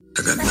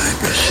I got night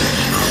vision,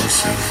 you know what I'm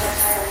saying?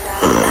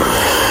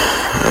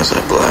 As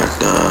I blacked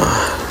out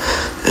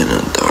in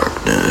the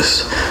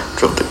darkness,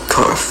 drove the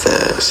car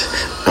fast,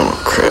 don't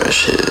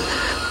crash it,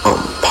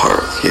 don't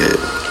park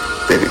it.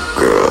 Baby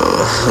girl,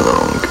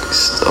 don't get me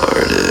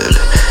started.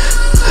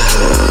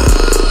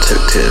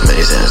 Took too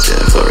many xans,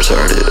 yeah, felt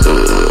retarded.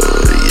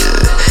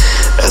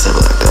 Yeah. As I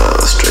blacked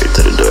out, straight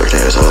to the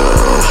darkness.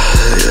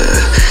 Yeah.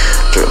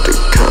 Drove the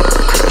car,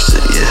 crashed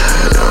it, yeah,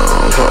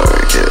 don't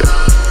park it.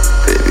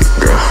 Baby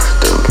girl,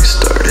 don't get me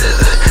started.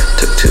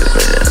 Took too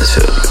many xans,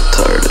 felt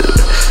retarded.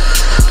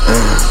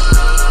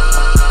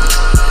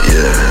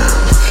 Yeah,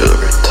 feel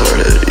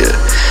retarded, yeah.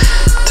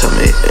 Tell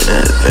me in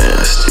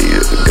advance, do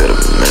you got a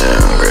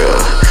man,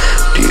 girl?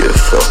 Do you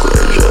fuck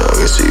with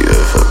drugs? Do you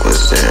fuck with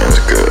xans,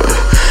 girl?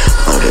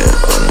 I'm getting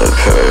on the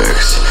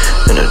perks,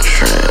 in a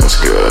trance,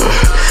 girl.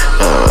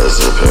 I was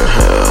up in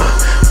hell,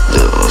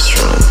 devils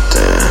tryna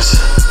dance.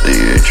 Do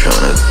you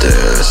tryna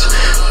dance?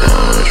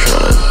 I'm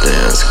tryna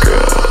dance, girl.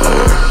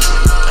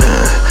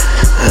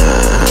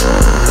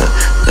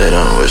 They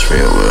don't wish me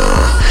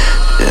well.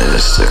 Yeah,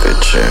 just took a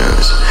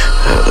chance.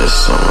 Had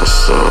this on my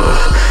soul.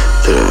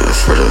 Did it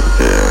for the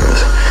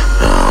bands.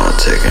 Now I'm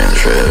taking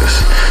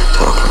trips.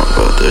 Talking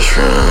about the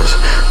shrooms.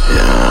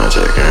 Yeah, I'm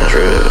taking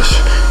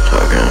trips.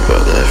 Talking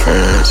about the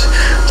friends.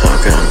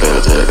 Talking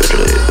about the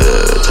Italy.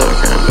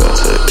 Talking about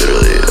the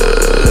Italy.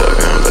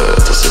 Talking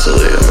about the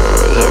Sicily.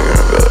 Talking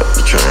about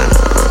the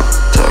China.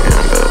 Talking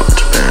about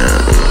Japan.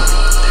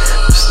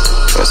 Just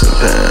busting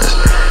pants.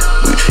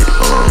 Gucci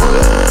on my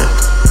back.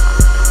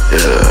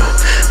 Yeah,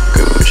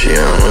 Gucci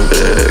on my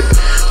back.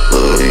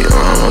 Louis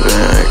on my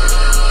back.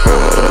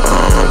 Prada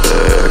on my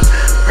back.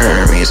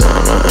 Hermes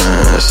on my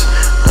ass.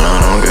 And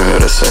I don't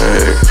gotta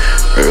say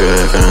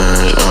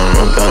revenge on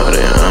my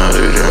body. I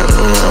do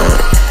gentleman.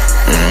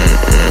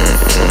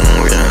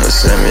 Yeah,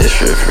 send me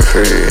shit for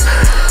free.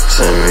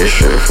 Send me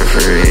shit for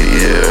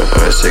free.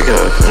 Yeah, I stick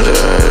up and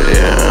die.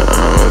 Yeah,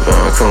 I'm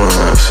about to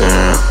collapse.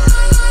 Yeah.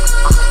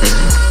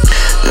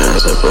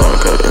 As I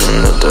block out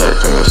in the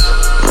darkness.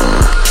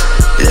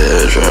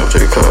 Yeah, drop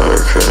the car,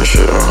 crash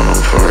it on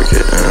and park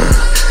it.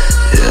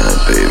 Yeah,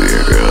 baby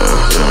girl,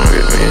 don't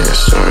get me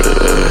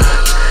started.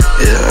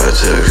 Yeah, I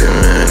took too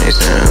many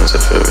xans, I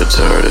feel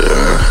retarded.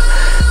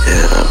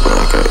 Yeah, I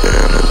block out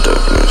in the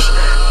darkness.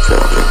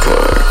 Drop the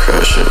car,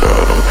 crash it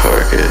on and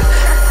park it.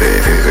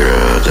 Baby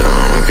girl,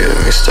 don't get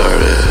me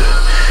started.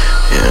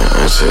 Yeah,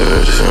 I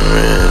took too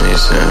many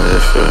xans,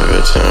 I feel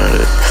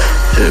retarded.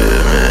 Too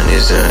many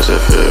xans, I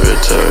feel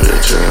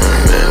retarded. Too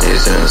many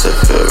xans, I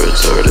feel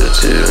retarded.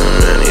 Too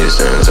many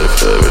xans, I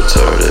feel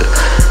retarded.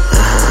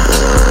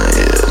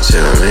 Yeah,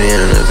 too many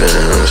in the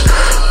bands.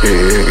 Do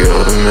you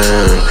got a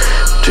man?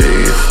 Do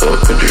you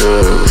fuck with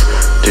drugs?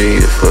 Do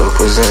you fuck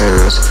with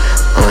xans?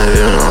 I've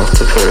been off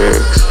the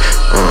perks.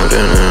 I've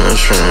been in a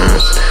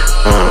trance.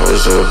 I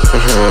was up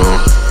in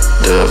hell.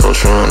 Devil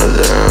tryna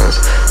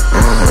dance.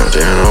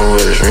 Didn't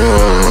wish me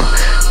well.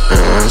 And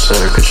I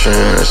took a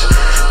chance.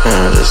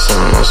 Had this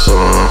on my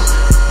soul.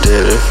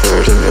 Did it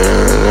for the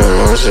band.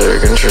 Now I'm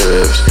taking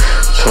trips.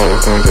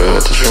 Talking about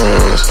the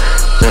drums.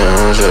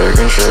 Now I'm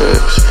taking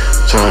trips.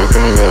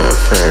 Talking about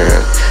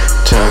France.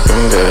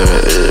 Talking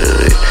about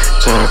Italy.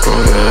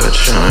 Talking about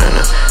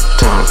China.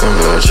 Talking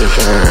about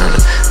Japan.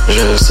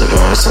 Just to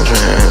buy some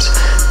pants.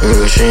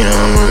 Gucci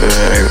on my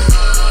back.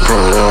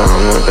 Prada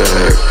on my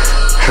back.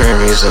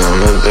 Hermes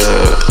on my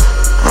back.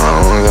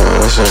 I don't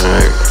gotta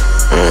think.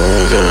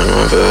 I've in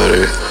my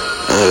body.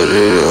 I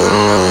do what I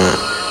want.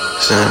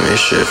 Send me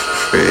shit for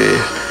free.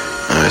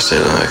 I stay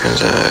like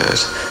an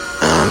ass.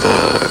 I'm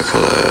about to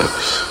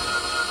collapse.